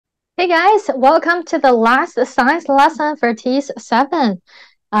Hey guys, welcome to the last science lesson for TEAS 7.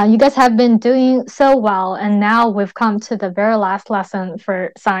 You guys have been doing so well, and now we've come to the very last lesson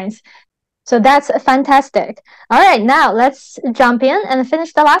for science. So that's fantastic. All right, now let's jump in and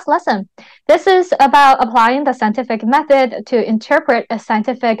finish the last lesson. This is about applying the scientific method to interpret a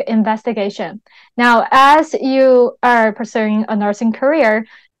scientific investigation. Now, as you are pursuing a nursing career,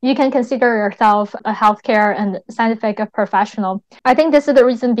 you can consider yourself a healthcare and scientific professional. I think this is the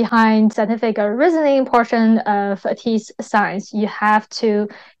reason behind scientific reasoning portion of TEAS science. You have to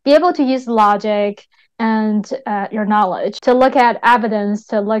be able to use logic and your knowledge to look at evidence,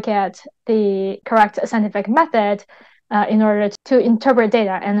 to look at the correct scientific method in order to interpret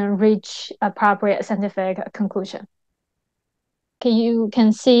data and then reach appropriate scientific conclusion. Okay, you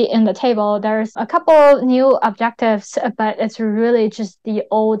can see in the table, there's a couple new objectives, but it's really just the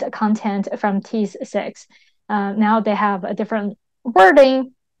old content from TEAS 6. Now they have a different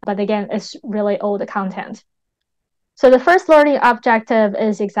wording, but again, it's really old content. So the first learning objective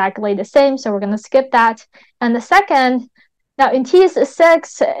is exactly the same, so we're going to skip that. And the second, now in TEAS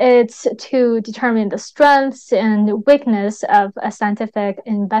 6, it's to determine the strengths and weakness of a scientific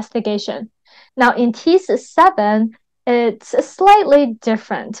investigation. Now in TEAS 7, it's slightly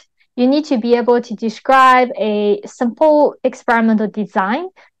different. You need to be able to describe a simple experimental design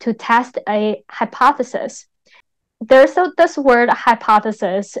to test a hypothesis. There's this word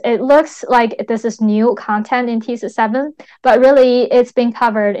hypothesis. It looks like this is new content in TEAS 7, but really it's been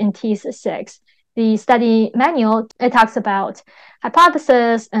covered in TEAS 6. The study manual, it talks about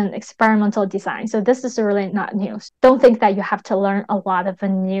hypothesis and experimental design. So this is really not new. Don't think that you have to learn a lot of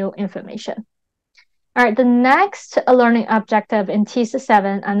new information. All right, the next learning objective in TEAS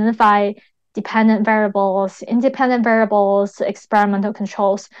 7, identify dependent variables, independent variables, experimental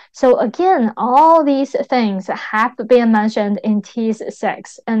controls. So again, all these things have been mentioned in TEAS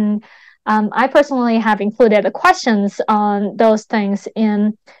 6. And I personally have included the questions on those things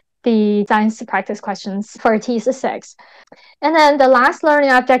in the science practice questions for TEAS 6. And then the last learning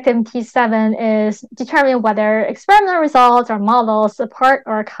objective in TEAS 7 is determine whether experimental results or models support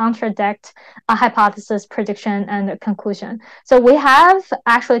or contradict a hypothesis, prediction, and conclusion. So we have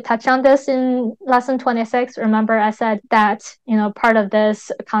actually touched on this in lesson 26. Remember, I said that part of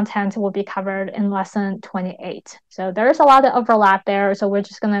this content will be covered in lesson 28. So there's a lot of overlap there. So we're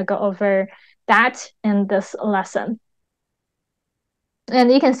just going to go over that in this lesson. And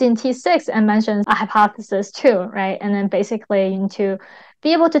you can see in TEAS 6, it mentions a hypothesis too, right? And then basically you need to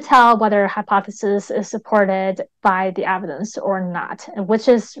be able to tell whether a hypothesis is supported by the evidence or not, which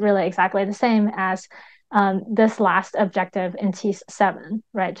is really exactly the same as this last objective in TEAS 7,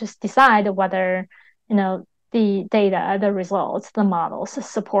 right? Just decide whether, the data, the results, the models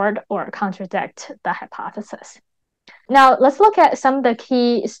support or contradict the hypothesis. Now, let's look at some of the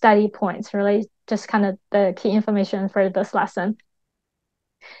key study points, really just kind of the key information for this lesson.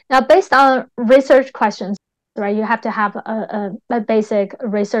 Now, based on research questions, right, you have to have a basic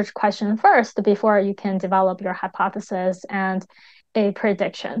research question first before you can develop your hypothesis and a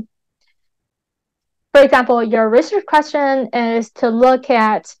prediction. For example, your research question is to look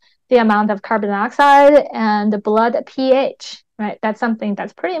at the amount of carbon dioxide and the blood pH, right? That's something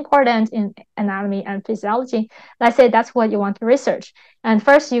that's pretty important in anatomy and physiology. Let's say that's what you want to research. And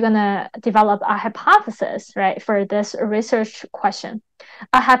first, you're going to develop a hypothesis, right, for this research question.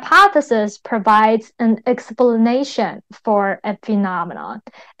 A hypothesis provides an explanation for a phenomenon.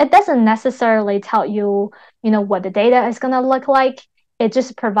 It doesn't necessarily tell you, what the data is going to look like. It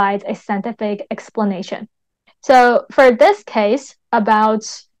just provides a scientific explanation. So for this case about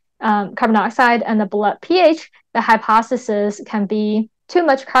carbon dioxide and the blood pH, the hypothesis can be too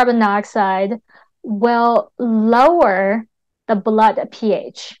much carbon dioxide will lower the blood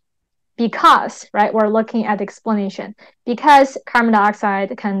pH because, right, we're looking at the explanation, because carbon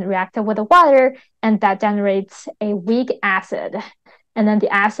dioxide can react with the water and that generates a weak acid. And then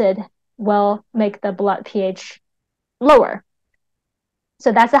the acid will make the blood pH lower.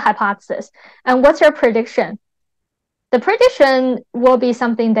 So that's a hypothesis. And what's your prediction? The prediction will be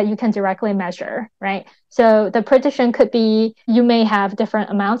something that you can directly measure, right? So the prediction could be you may have different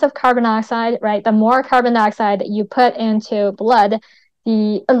amounts of carbon dioxide, right? The more carbon dioxide you put into blood,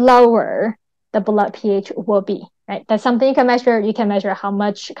 the lower the blood pH will be, right? That's something you can measure. You can measure how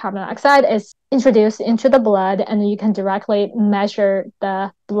much carbon dioxide is introduced into the blood, and you can directly measure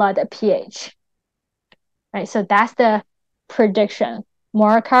the blood pH, right? So that's the prediction.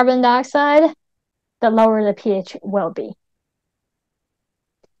 More carbon dioxide, the lower the pH will be.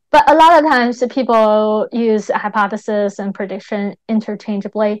 But a lot of times people use hypothesis and prediction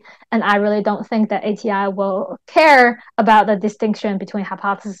interchangeably, and I really don't think that ATI will care about the distinction between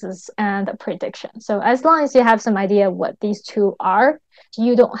hypothesis and prediction. So as long as you have some idea what these two are,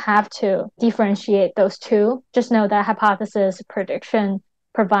 you don't have to differentiate those two. Just know that hypothesis prediction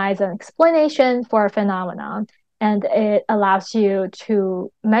provides an explanation for a phenomenon, and it allows you to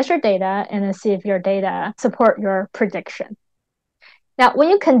measure data and see if your data support your prediction. Now, when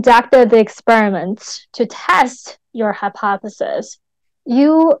you conducted the experiments to test your hypothesis,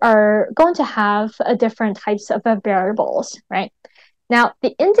 you are going to have different types of variables, right? Now,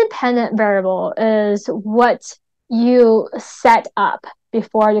 the independent variable is what you set up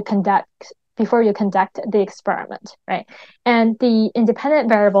before you conduct the experiment, right? And the independent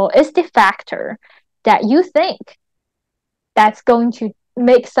variable is the factor that you think that's going to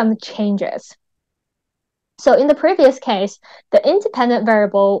make some changes. So in the previous case, the independent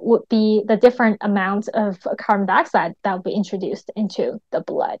variable would be the different amounts of carbon dioxide that will be introduced into the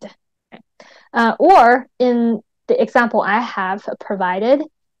blood. Or in the example I have provided,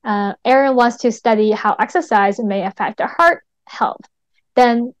 Erin wants to study how exercise may affect the heart health.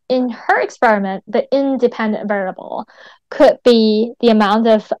 Then in her experiment, the independent variable could be the amount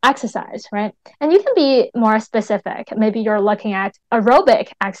of exercise, right? And you can be more specific. Maybe you're looking at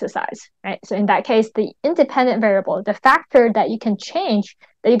aerobic exercise, right? So in that case, the independent variable, the factor that you can change,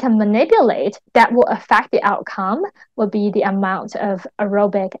 that you can manipulate, that will affect the outcome will be the amount of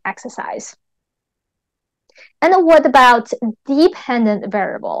aerobic exercise. And what about dependent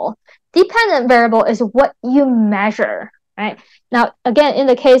variable? Dependent variable is what you measure, right? Now, again, in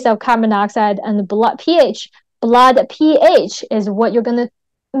the case of carbon dioxide and blood pH is what you're going to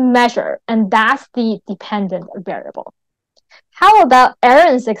measure, and that's the dependent variable. How about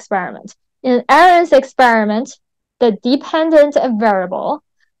Erin's experiment? In Erin's experiment, the dependent variable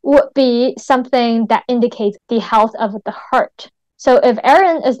would be something that indicates the health of the heart. So if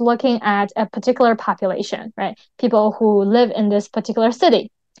Erin is looking at a particular population, right, people who live in this particular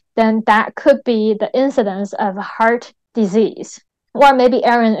city, then that could be the incidence of heart disease. Or maybe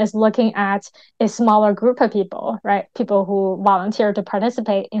Erin is looking at a smaller group of people, right, people who volunteer to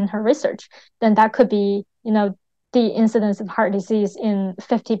participate in her research, then that could be, the incidence of heart disease in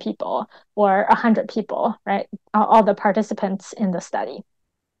 50 people or 100 people, right, all the participants in the study.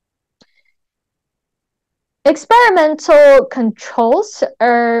 Experimental controls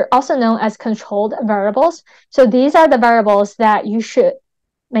are also known as controlled variables. So these are the variables that you should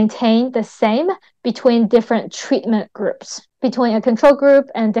maintain the same between different treatment groups, between a control group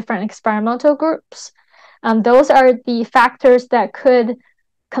and different experimental groups. Those are the factors that could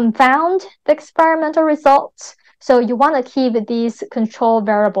confound the experimental results. So you want to keep these control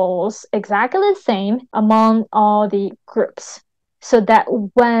variables exactly the same among all the groups, so that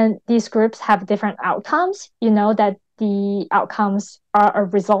when these groups have different outcomes, you know that the outcomes are a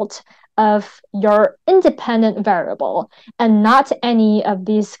result of your independent variable and not any of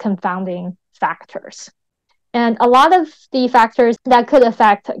these confounding factors. And a lot of the factors that could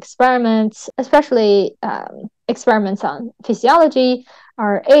affect experiments, especially experiments on physiology,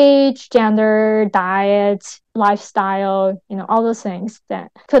 are age, gender, diet, lifestyle, all those things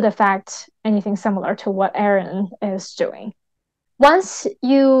that could affect anything similar to what Erin is doing. Once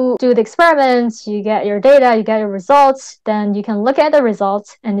you do the experiments, you get your data, you get your results, then you can look at the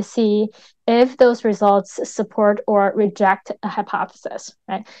results and see if those results support or reject a hypothesis,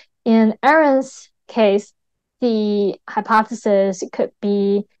 right? In Erin's case, the hypothesis could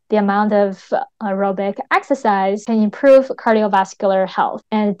be the amount of aerobic exercise can improve cardiovascular health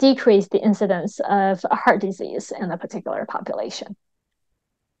and decrease the incidence of heart disease in a particular population.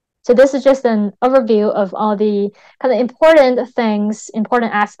 So this is just an overview of all the kind of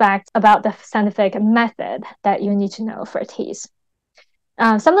important aspects about the scientific method that you need to know for TEAS.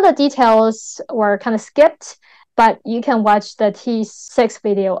 Some of the details were kind of skipped, but you can watch the TEAS 6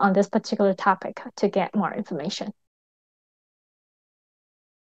 video on this particular topic to get more information.